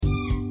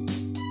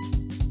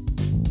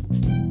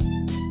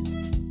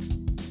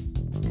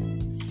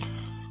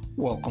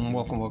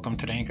Welcome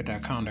to the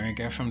Anchor.com, the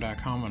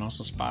AnchorFM.com, and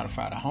also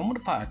Spotify, the home of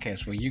the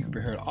podcast, where you can be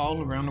heard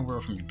all around the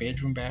world from your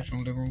bedroom,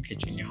 bathroom, living room,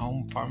 kitchen, your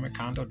home, apartment,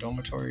 condo,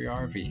 dormitory, or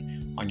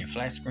RV, on your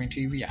flat screen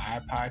TV, your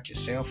iPod, your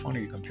cell phone, or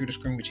your computer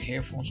screen with your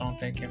headphones on.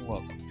 Thank you and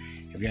welcome.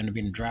 If you're under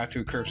being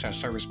drive-through, curbside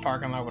service,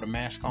 parking lot with a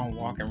mask on,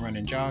 walking,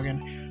 running,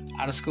 jogging,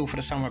 out of school for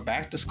the summer,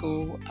 back to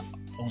school,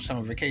 on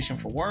summer vacation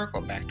for work,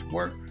 or back to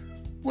work,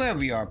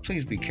 wherever you are,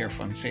 please be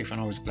careful and safe,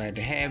 and always glad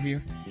to have you.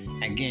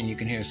 Again, you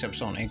can hear this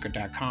episode on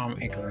Anchor.com,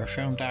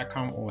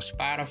 AnchorFM.com, or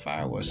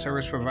Spotify, or a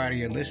service provider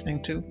you're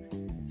listening to.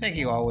 Thank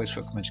you always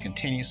for much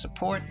continued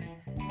support.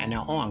 And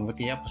now on with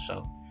the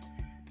episode.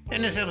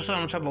 In this episode,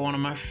 I'm talking about one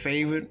of my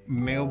favorite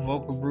male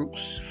vocal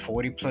groups,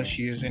 40 plus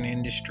years in the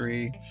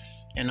industry.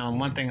 And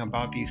one thing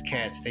about these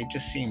cats, they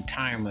just seem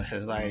timeless.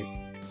 It's like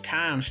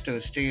time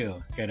stood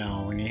still.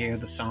 When you hear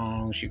the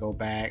songs, you go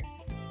back.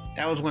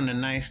 That was one of the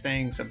nice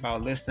things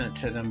about listening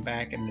to them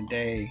back in the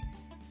day.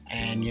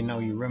 And,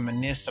 you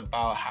reminisce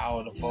about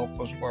how the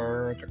vocals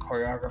were, the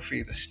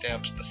choreography, the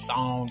steps, the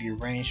song, the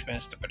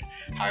arrangements,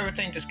 how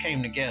everything just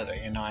came together,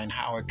 and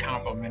how it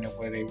complemented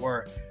where they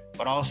were,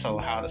 but also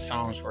how the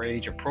songs were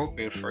age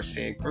appropriate for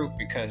said group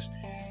because,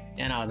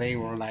 they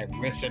were like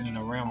within in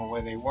the realm of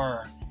where they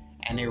were,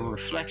 and they were a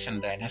reflection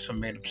of that. And that's what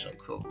made them so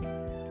cool.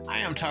 I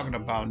am talking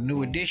about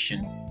New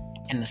Edition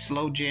and the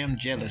slow jam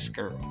Jealous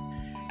Girl.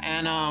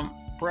 And,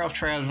 Ralph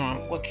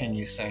Tresvant, what can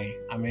you say?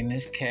 I mean,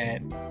 this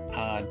cat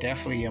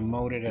definitely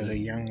emoted as a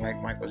young,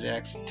 like Michael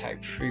Jackson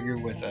type figure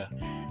with a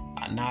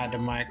nod to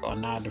Mike or a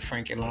nod to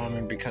Frankie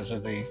Lyman because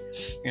of the,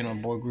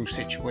 boy group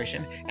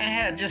situation. And it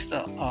had just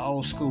a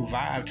old school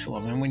vibe to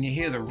him. And when you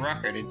hear the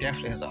record, it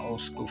definitely has an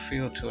old school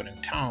feel to it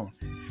and tone.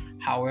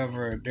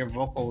 However, their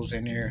vocals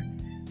and their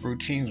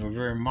routines were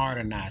very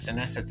modernized. And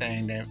that's the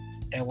thing that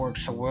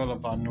works so well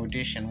about New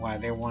Edition, why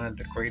they're one of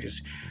the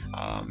greatest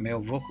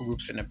male vocal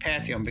groups in the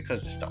pantheon,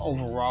 because it's the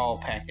overall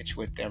package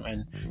with them.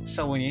 And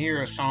so when you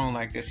hear a song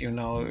like this, even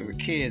though we were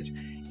kids,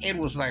 it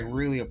was like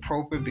really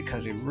appropriate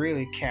because it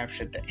really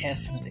captured the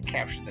essence, it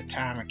captured the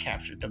time, it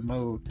captured the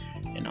mood,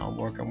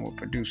 working with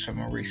producer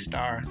Maurice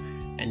Starr.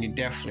 And you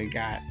definitely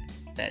got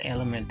that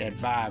element, that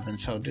vibe. And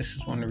so this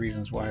is one of the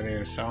reasons why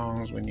their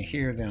songs, when you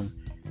hear them,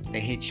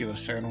 they hit you a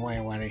certain way,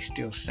 and why they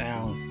still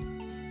sound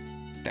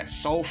that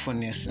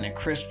soulfulness and that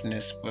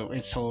crispness, but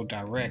it's so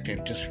direct,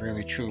 it just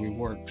really truly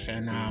works.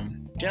 And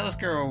Jealous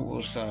Girl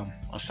was a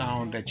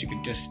song that you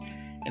could just,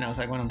 it's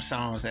like one of them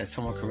songs that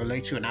someone could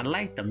relate to. And I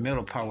like the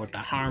middle part with the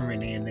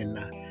harmony and then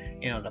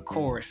the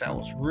chorus. That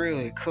was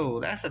really cool.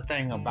 That's the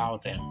thing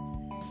about them,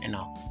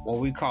 what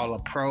we call a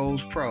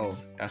pro's pro.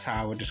 That's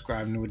how I would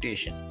describe New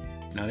Edition.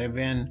 There have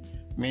been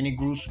many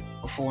groups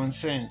before and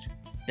since.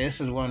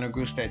 This is one of the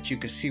groups that you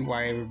could see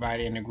why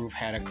everybody in the group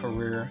had a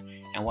career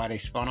and why they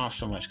spun off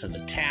so much, because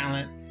the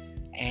talent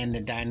and the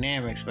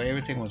dynamics, but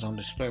everything was on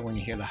display when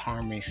you hear the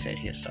harmony set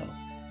here. So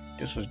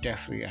this was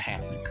definitely a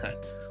happening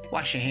cut.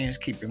 Wash your hands,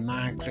 keep your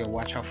mind clear,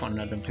 watch out for one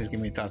another, and please give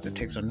me thoughts and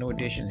takes on New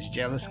Edition's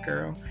Jealous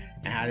Girl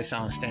and how this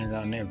song stands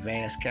out in their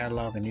vast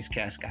catalog. And these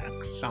cats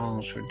got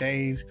songs for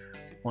days.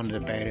 One of the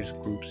baddest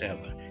groups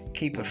ever.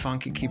 Keep it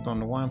funky, keep on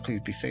the one. Please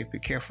be safe, be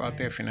careful out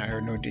there. If you're not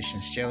heard New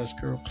Edition's Jealous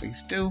Girl,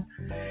 please do.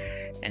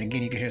 And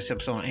again, you can hear this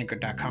episode on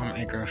Anchor.com,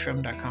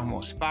 AnchorFM.com,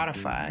 or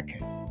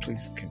Spotify.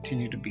 Please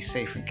continue to be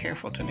safe and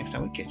careful. Until next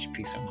time we catch you.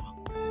 Peace and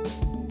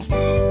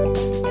love.